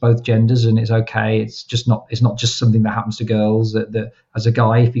see it's both genders and it's okay. It's not just something that happens to girls. That as a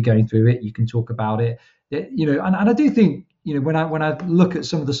guy, if you're going through it, you can talk about it. And I do think, when I look at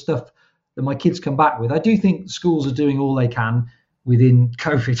some of the stuff that my kids come back with, I do think schools are doing all they can within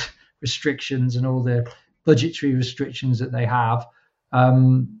COVID restrictions and all the budgetary restrictions that they have.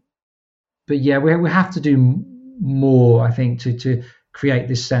 But yeah, we have to do more, I think, to create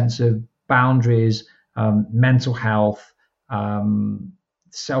this sense of boundaries, mental health,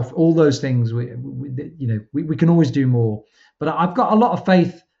 self, all those things. We can always do more. But I've got a lot of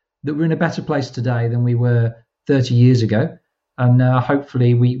faith that we're in a better place today than we were 30 years ago, and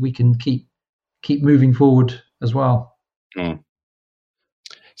hopefully we can keep moving forward as well. Mm.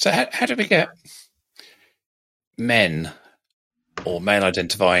 So how do we get men or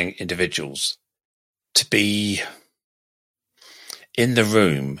male-identifying individuals to be in the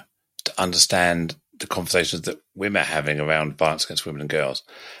room to understand the conversations that women are having around violence against women and girls?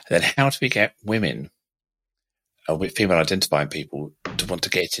 And then how do we get women or female-identifying people to want to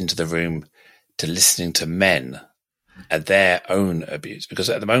get into the room to listening to men and their own abuse? Because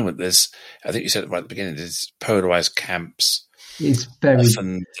at the moment, I think you said it right at the beginning, there's polarized camps. It's very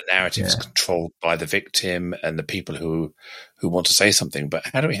often the narrative is controlled by the victim and the people who want to say something. But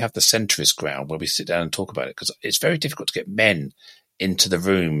how do we have the centrist ground where we sit down and talk about it? Because it's very difficult to get men into the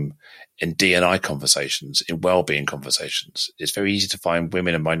room in D&I conversations, in well-being conversations. It's very easy to find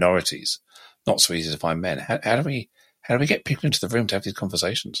women and minorities, not so easy to find men. How do we get people into the room to have these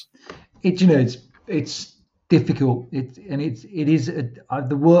conversations? It's difficult.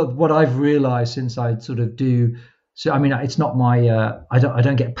 What I've realized since I sort of do. So, I mean, it's not my, I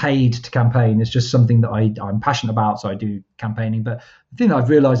don't get paid to campaign. It's just something that I'm passionate about. So I do campaigning. But the thing that I've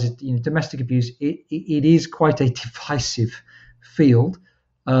realized is, domestic abuse, it is quite a divisive field.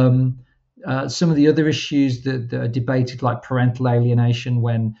 Some of the other issues that are debated, like parental alienation,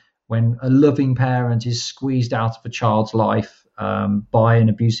 when a loving parent is squeezed out of a child's life by an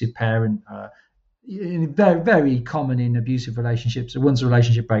abusive parent, very, very common in abusive relationships. So once a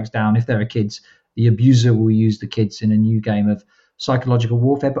relationship breaks down, if there are kids, the abuser will use the kids in a new game of psychological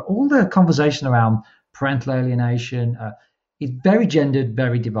warfare. But all the conversation around parental alienation is very gendered,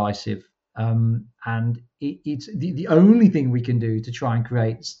 very divisive. And it's the only thing we can do to try and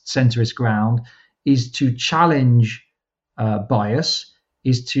create centrist ground is to challenge bias,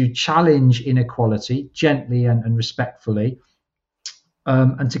 is to challenge inequality gently and respectfully,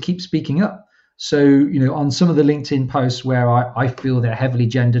 and to keep speaking up. So, on some of the LinkedIn posts where I feel they're heavily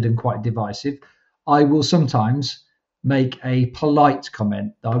gendered and quite divisive, I will sometimes make a polite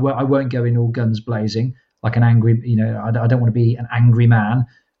comment. I won't go in all guns blazing like an angry, I don't want to be an angry man.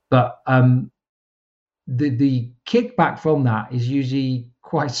 But the kickback from that is usually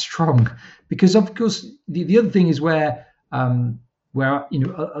quite strong, because, of course, the other thing is where a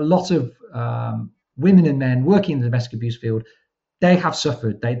lot of women and men working in the domestic abuse field, they have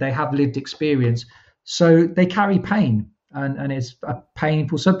suffered, they have lived experience, so they carry pain. And it's a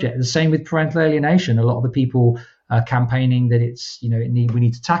painful subject. The same with parental alienation. A lot of the people campaigning that we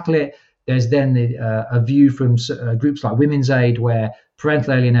need to tackle it. There's then a view from groups like Women's Aid, where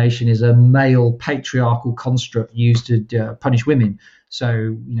parental alienation is a male patriarchal construct used to punish women.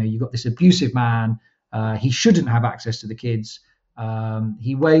 So you've got this abusive man. He shouldn't have access to the kids.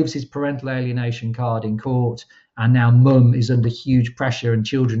 He waives his parental alienation card in court, and now mum is under huge pressure, and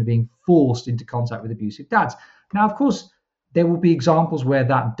children are being forced into contact with abusive dads. Now, of course, there will be examples where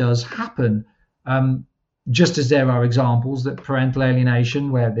that does happen, just as there are examples that parental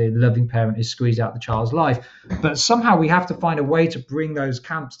alienation, where the loving parent is squeezed out of the child's life. But somehow we have to find a way to bring those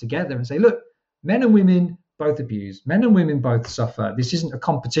camps together and say, look, men and women both abuse, men and women both suffer. This isn't a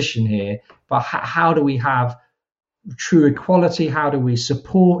competition here, but how do we have true equality? How do we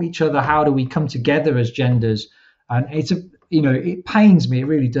support each other? How do we come together as genders? And it pains me, it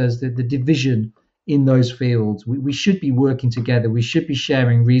really does, the division in those fields. We should be working together. We should be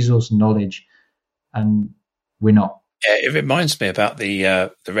sharing resource and knowledge, and we're not. Yeah, it reminds me about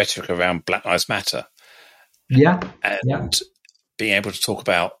the rhetoric around Black Lives Matter. And being able to talk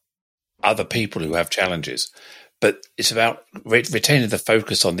about other people who have challenges. But it's about retaining the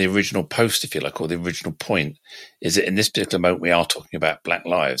focus on the original post, if you like, or the original point, is that in this particular moment we are talking about Black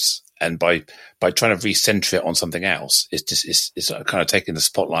lives. and by trying to recenter it on something else, it's kind of taking the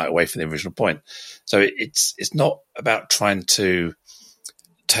spotlight away from the original point. So it's not about trying to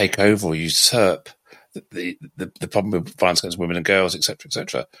take over or usurp the problem with violence against women and girls, etc.,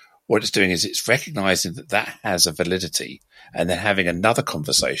 etc. What it's doing is it's recognizing that has a validity, and then having another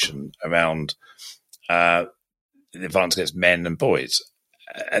conversation around the violence against men and boys.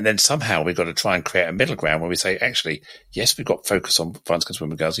 And then somehow we've got to try and create a middle ground where we say, actually, yes, we've got focus on violence against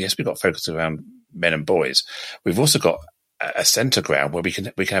women and girls. Yes, we've got focus around men and boys. We've also got a center ground where we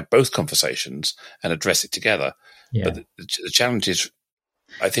can have both conversations and address it together. Yeah. But the challenge is,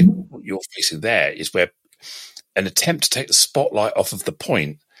 I think what you're facing there is where an attempt to take the spotlight off of the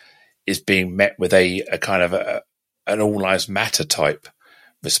point is being met with a kind of an all lives matter type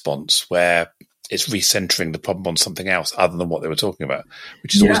response, where it's recentering the problem on something else other than what they were talking about,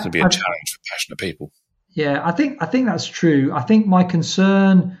 which is always going to be a challenge for passionate people. Yeah, I think that's true. I think my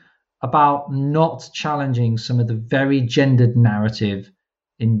concern about not challenging some of the very gendered narrative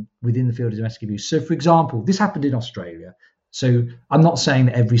within the field of domestic abuse. So, for example, this happened in Australia. So I'm not saying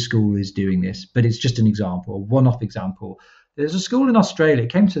that every school is doing this, but it's just an example, a one-off example. There's a school in Australia,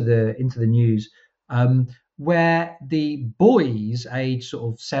 it came into the news, where the boys aged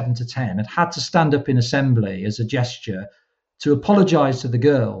sort of 7 to 10 had to stand up in assembly as a gesture to apologize to the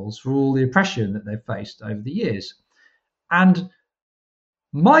girls for all the oppression that they've faced over the years. And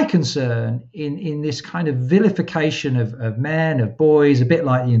my concern in this kind of vilification of men, of boys, a bit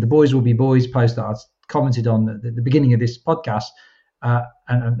like the Boys Will Be Boys post that I commented on at the beginning of this podcast,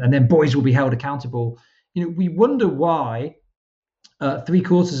 and then boys will be held accountable. We wonder why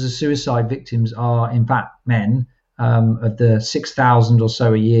 3/4 of suicide victims are in fact men. Of the 6,000 or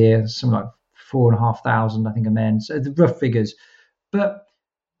so a year, something like 4,500, I think, are men. So the rough figures, but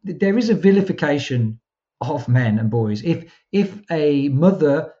there is a vilification of men and boys. If a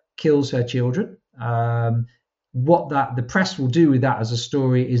mother kills her children, what the press will do with that as a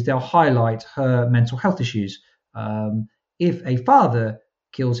story is they'll highlight her mental health issues. If a father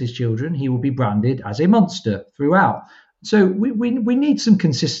kills his children, he will be branded as a monster throughout. So we need some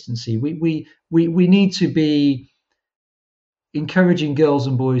consistency. We need to be encouraging girls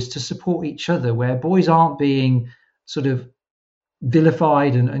and boys to support each other, where boys aren't being sort of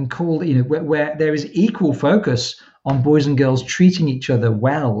vilified and called, where there is equal focus on boys and girls treating each other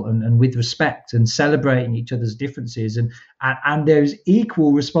well and with respect and celebrating each other's differences, and there is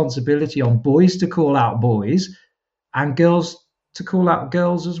equal responsibility on boys to call out boys and girls to call out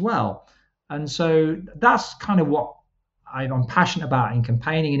girls as well. And so that's kind of what I'm passionate about in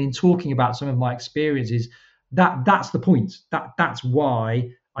campaigning and in talking about some of my experiences. That's the point. That's why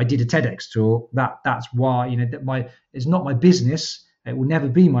I did a TEDx talk. That's why it's not my business. It will never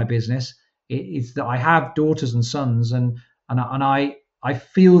be my business. It's that I have daughters and sons, and I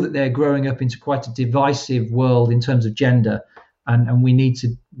feel that they're growing up into quite a divisive world in terms of gender, and we need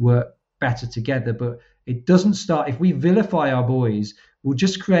to work better together. But it doesn't start if we vilify our boys. We'll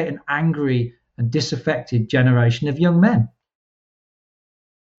just create an angry and disaffected generation of young men.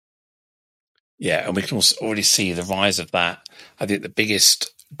 Yeah, and we can also already see the rise of that. I think the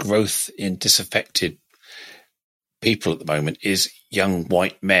biggest growth in disaffected people at the moment is young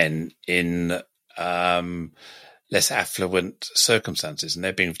white men in less affluent circumstances, and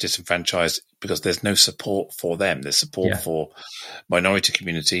they're being disenfranchised because there's no support for them. There's support for minority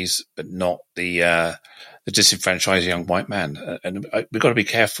communities, but not the disenfranchised young white man. And we've got to be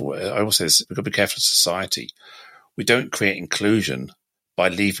careful. I always say this, we've got to be careful as a society. We don't create inclusion by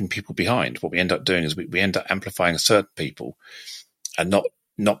leaving people behind. What we end up doing is we end up amplifying certain people and not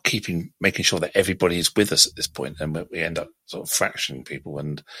making sure that everybody is with us at this point, and we end up sort of fractioning people.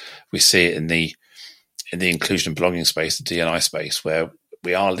 And we see it in the inclusion and belonging space, the D&I space, where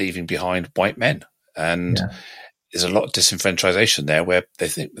we are leaving behind white men, and there's a lot of disenfranchisation there, where they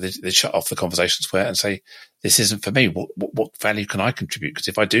think they shut off the conversations and say, "This isn't for me. What value can I contribute? Because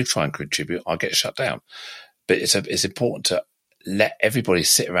if I do try and contribute, I'll get shut down." But it's important to let everybody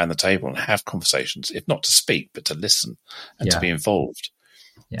sit around the table and have conversations, if not to speak, but to listen and to be involved.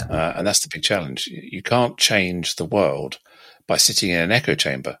 Yeah. And that's the big challenge. You can't change the world by sitting in an echo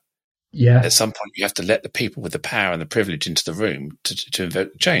chamber. Yeah. At some point, you have to let the people with the power and the privilege into the room to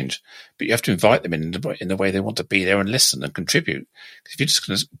invoke change. But you have to invite them in the way they want to be there and listen and contribute. Because if you're just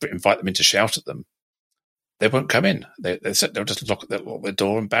going to invite them in to shout at them, they won't come in. They'll just lock the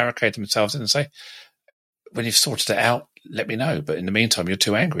door and barricade themselves in and say, "When you've sorted it out, let me know. But in the meantime, you're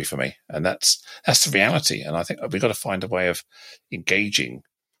too angry for me." And that's the reality. And I think we've got to find a way of engaging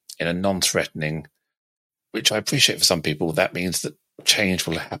in a non-threatening, which I appreciate for some people. That means that change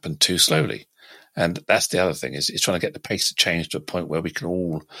will happen too slowly. And that's the other thing, is trying to get the pace of change to a point where we can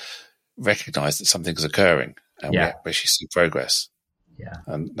all recognise that something's occurring and we actually see progress. Yeah.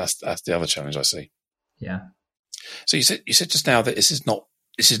 And that's the other challenge I see. Yeah. So you said just now that this is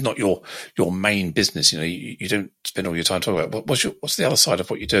not your main business. You don't spend all your time talking about it. What's the other side of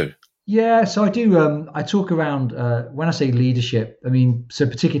what you do? Yeah, so I do. I talk around when I say leadership. I mean, so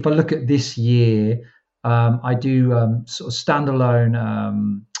particularly if I look at this year, I do sort of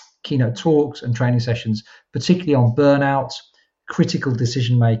standalone keynote talks and training sessions, particularly on burnout, critical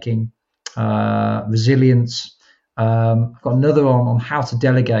decision making, resilience. I've got another on how to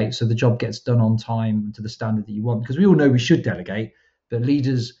delegate so the job gets done on time to the standard that you want. Because we all know we should delegate, but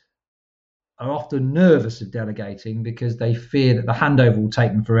leaders are often nervous of delegating because they fear that the handover will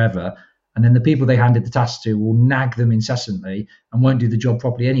take them forever. And then the people they handed the task to will nag them incessantly and won't do the job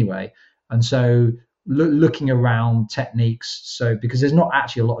properly anyway. And so looking around techniques, so because there's not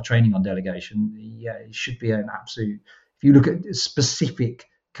actually a lot of training on delegation, it should be an absolute, if you look at specific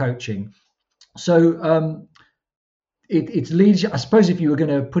coaching. So it's leadership. I suppose if you were going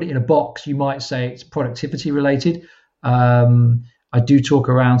to put it in a box, you might say it's productivity related. I do talk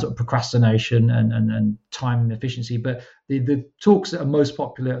around sort of procrastination and time efficiency, but the talks that are most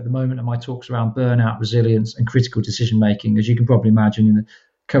popular at the moment are my talks around burnout, resilience, and critical decision making. As you can probably imagine, in the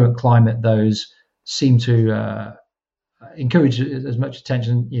current climate, those seem to encourage as much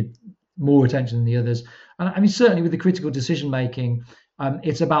attention, more attention than the others. And I mean, certainly with the critical decision making,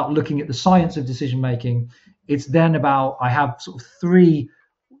 it's about looking at the science of decision making. It's then about, I have sort of 3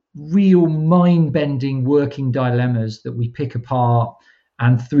 real mind-bending working dilemmas that we pick apart,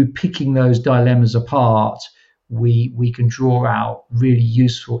 and through picking those dilemmas apart, we can draw out really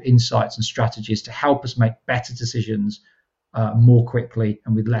useful insights and strategies to help us make better decisions more quickly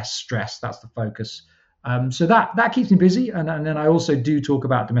and with less stress. That's the focus. So that keeps me busy, and then I also do talk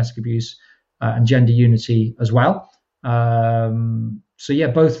about domestic abuse and gender unity as well. So yeah,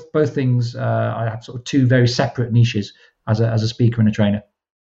 both things. I have sort of 2 very separate niches as a speaker and a trainer.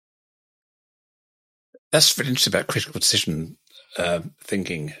 That's really interesting about critical decision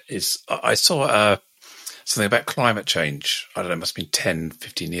thinking. Is I saw something about climate change. I don't know, it must have been 10,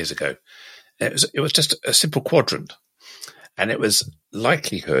 15 years ago. It was just a simple quadrant, and it was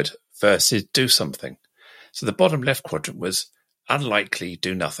likelihood versus do something. So the bottom left quadrant was unlikely,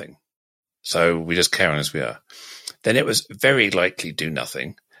 do nothing. So we just carry on as we are. Then it was very likely, do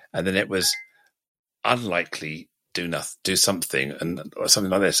nothing, and then it was unlikely, do something, or something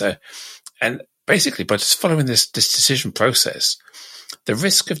like this. So, and basically, by just following this decision process, the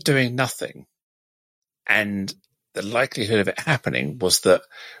risk of doing nothing and the likelihood of it happening was that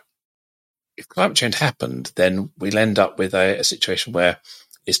if climate change happened, then we'll end up with a situation where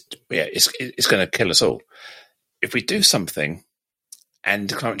it's going to kill us all. If we do something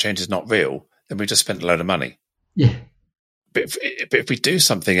and climate change is not real, then we just spent a load of money. Yeah. But if we do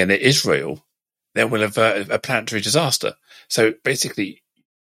something and it is real, then we'll avert a planetary disaster. So basically,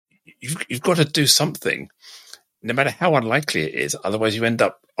 you've got to do something, no matter how unlikely it is. Otherwise, you end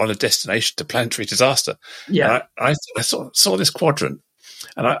up on a destination to planetary disaster. Yeah, and I saw this quadrant,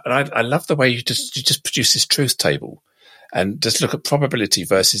 and I love the way you just produce this truth table, and just look at probability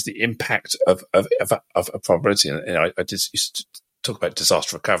versus the impact of a probability. And I just used to talk about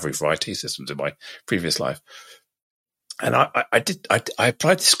disaster recovery for IT systems in my previous life. And I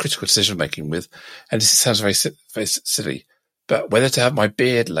applied this critical decision making with, and this sounds very silly, but whether to have my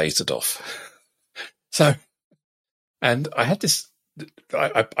beard lasered off. So, and I had this,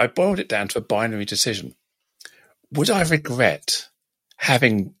 I boiled it down to a binary decision. Would I regret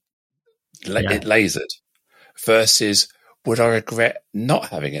having it lasered versus would I regret not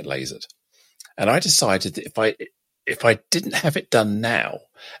having it lasered? And I decided that if I didn't have it done now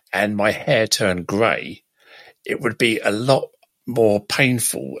and my hair turned grey, it would be a lot more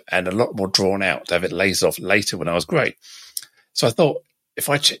painful and a lot more drawn out to have it lasered off later when I was grey. So I thought, if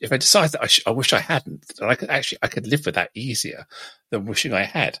I decide that I wish I hadn't, then I could live with that easier than wishing I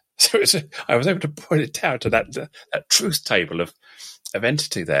had. So I was able to point it down to that truth table of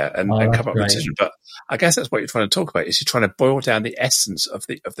entity there and come up with a decision. But I guess that's what you're trying to talk about, is you're trying to boil down the essence of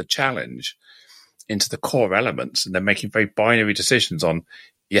the challenge into the core elements, and then making very binary decisions on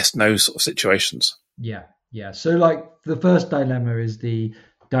yes, no sort of situations. Yeah. So like the first dilemma is the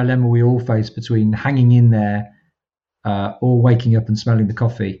dilemma we all face between hanging in there or waking up and smelling the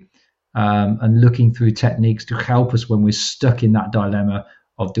coffee, and looking through techniques to help us when we're stuck in that dilemma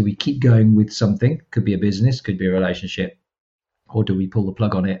of, do we keep going with something? Could be a business, could be a relationship, or do we pull the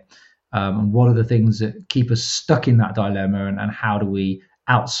plug on it? And what are the things that keep us stuck in that dilemma, and how do we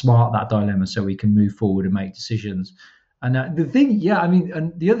outsmart that dilemma so we can move forward and make decisions? And the thing,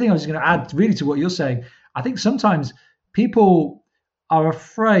 and the other thing I was going to add really to what you're saying, I think sometimes people are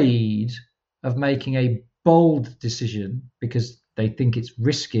afraid of making a bold decision because they think it's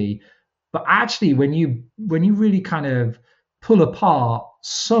risky. But actually, when you really kind of pull apart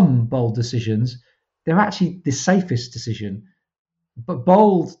some bold decisions, they're actually the safest decision. But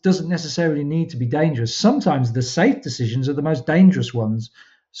bold doesn't necessarily need to be dangerous. Sometimes the safe decisions are the most dangerous ones.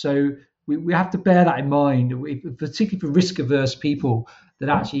 So we have to bear that in mind, particularly for risk averse people, that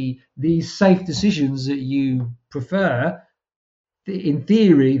actually these safe decisions that you prefer, in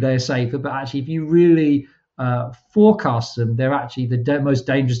theory, they're safer, but actually, if you really forecast them, they're actually the most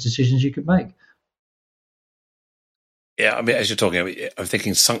dangerous decisions you could make. Yeah, I mean, as you're talking, I'm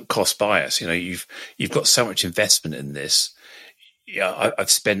thinking sunk cost bias. You've got so much investment in this. Yeah, I've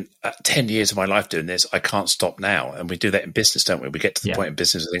spent 10 years of my life doing this. I can't stop now. And we do that in business, don't we? We get to the point in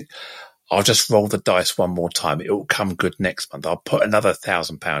business and think, I'll just roll the dice one more time. It will come good next month. I'll put another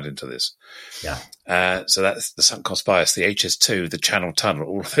 £1,000 into this. Yeah. So that's the sunk cost bias, the HS2, the Channel Tunnel,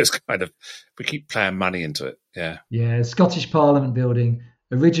 all of those we keep playing money into it. Yeah. Yeah. Scottish Parliament building.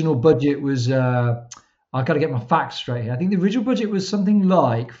 Original budget was, I've got to get my facts straight here. I think the original budget was something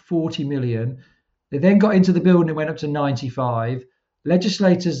like 40 million. They then got into the building, it went up to 95.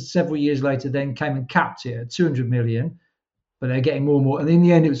 Legislators several years later then came and capped it at 200 million, but they're getting more and more. And in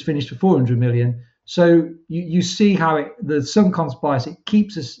the end, it was finished for 400 million. So you see how the sunk cost bias, it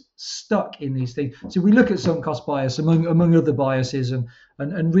keeps us stuck in these things. So we look at sunk cost bias among other biases, and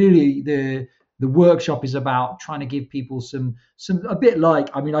really the workshop is about trying to give people some a bit like,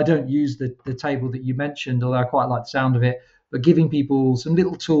 I mean, I don't use the table that you mentioned, although I quite like the sound of it, but giving people some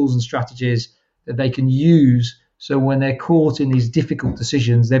little tools and strategies that they can use. So when they're caught in these difficult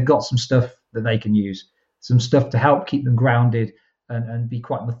decisions, they've got some stuff that they can use, some stuff to help keep them grounded and be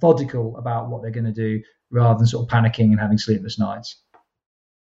quite methodical about what they're going to do, rather than sort of panicking and having sleepless nights.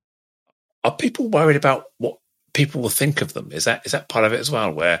 Are people worried about what people will think of them? Is that part of it as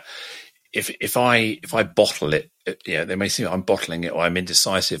well? Where if I bottle it, they may think I'm bottling it, or I'm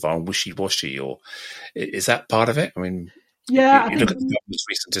indecisive, or I'm wishy-washy, or is that part of it? I mean, yeah, you look at the government's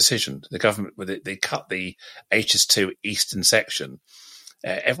recent decision. The government, they cut the HS2 eastern section.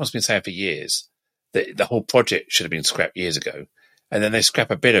 Everyone's been saying for years that the whole project should have been scrapped years ago, and then they scrap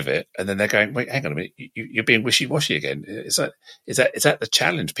a bit of it, and then they're going, "Wait, hang on a minute, you're being wishy-washy again." Is that the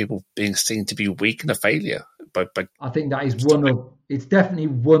challenge? People being seen to be weak and a failure. I think that is it's definitely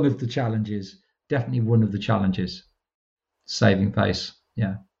one of the challenges. Definitely one of the challenges. Saving face.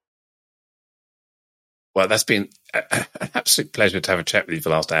 Yeah. Well, that's been an absolute pleasure to have a chat with you for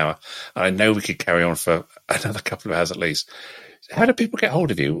the last hour. I know we could carry on for another couple of hours at least. How do people get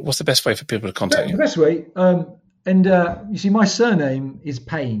hold of you? What's the best way for people to contact you? The best way, you see, my surname is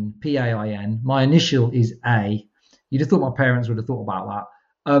Pain, P-A-I-N. My initial is A. You'd have thought my parents would have thought about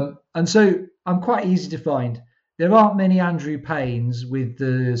that. And so I'm quite easy to find. There aren't many Andrew Paynes with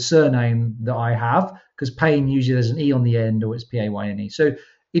the surname that I have, because Payne, usually there's an E on the end, or it's P-A-Y-N-E. So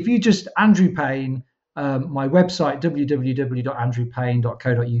if you just Andrew Payne, my website,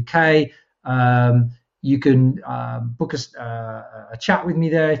 www.andrewpayne.co.uk. You can book a chat with me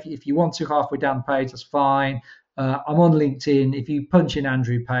there if you want to, halfway down the page, that's fine. I'm on LinkedIn. If you punch in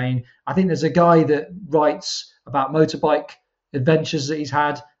Andrew Payne, I think there's a guy that writes about motorbike adventures that he's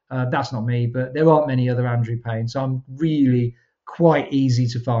had. That's not me, but there aren't many other Andrew Payne. So I'm really quite easy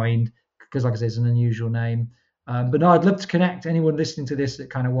to find because, like I said, it's an unusual name. But no, I'd love to connect. Anyone listening to this that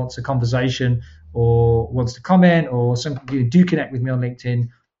kind of wants a conversation or wants to comment or something, do connect with me on LinkedIn.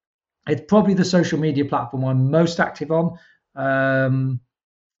 It's probably the social media platform I'm most active on.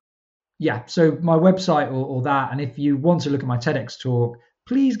 So my website or that. And if you want to look at my TEDx talk,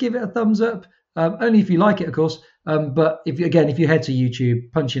 please give it a thumbs up. Only if you like it, of course. But if you head to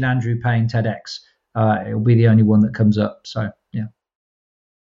YouTube, punch in Andrew Payne TEDx, it'll be the only one that comes up. So, yeah.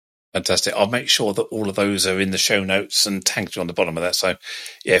 Fantastic. I'll make sure that all of those are in the show notes and tagged you on the bottom of that. So,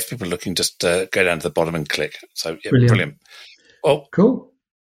 yeah, if people are looking, just go down to the bottom and click. So, yeah, brilliant. Well, cool.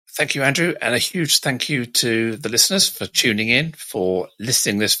 Thank you, Andrew. And a huge thank you to the listeners for tuning in, for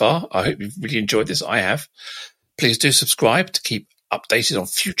listening this far. I hope you've really enjoyed this. I have. Please do subscribe to keep updated on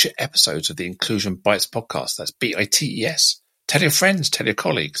future episodes of the Inclusion Bites podcast. That's BITES. Tell your friends, tell your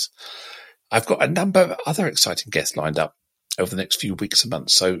colleagues. I've got a number of other exciting guests lined up over the next few weeks and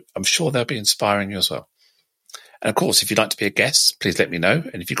months, so I'm sure they'll be inspiring you as well. And of course, if you'd like to be a guest, please let me know.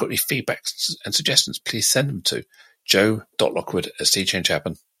 And if you've got any feedback and suggestions, please send them to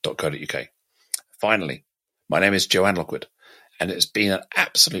joe.lockwood@seachangehappen.co.uk. Finally, my name is Joanne Lockwood, and it has been an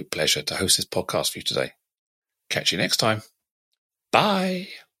absolute pleasure to host this podcast for you today. Catch you next time. Bye.